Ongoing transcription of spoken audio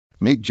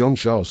Meade John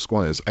Charles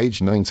Squires,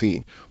 aged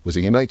 19, was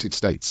a United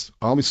States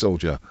Army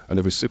soldier and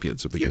a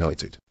recipient of the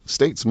United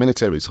States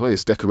military's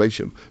highest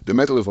decoration, the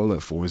Medal of Honor,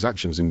 for his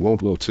actions in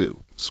World War II.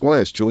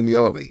 Squires joined the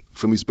Army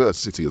from his birth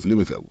city of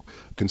Louisville,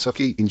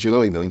 Kentucky in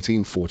July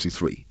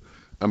 1943,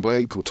 and by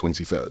April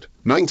 23,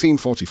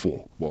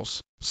 1944, was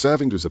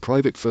serving as a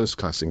private first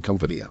class in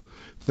Company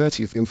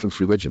 30th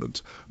Infantry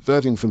Regiment,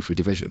 3rd Infantry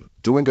Division,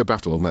 during a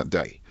battle on that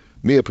day,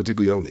 near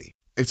Partiglione,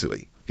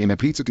 Italy. He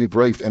repeatedly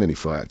braved enemy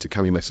fire to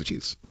carry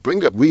messages,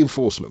 bring up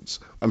reinforcements,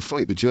 and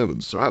fight the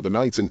Germans throughout the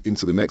night and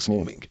into the next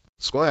morning.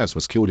 Squires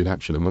was killed in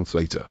action a month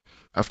later.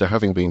 After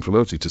having been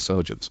promoted to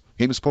sergeant,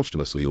 he was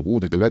posthumously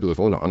awarded the Medal of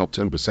Honor on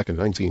October 2,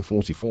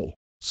 1944.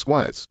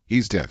 Squires,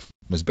 his death,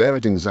 was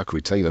buried in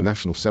Zachary Taylor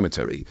National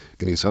Cemetery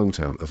in his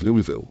hometown of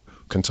Louisville,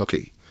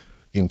 Kentucky.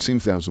 In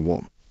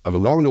 2001, a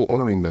memorial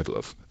honoring Medal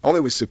of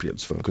Honor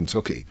recipients from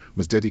Kentucky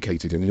was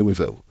dedicated in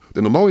Louisville.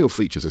 The memorial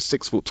features a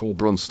 6-foot-tall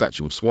bronze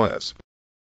statue of Squires,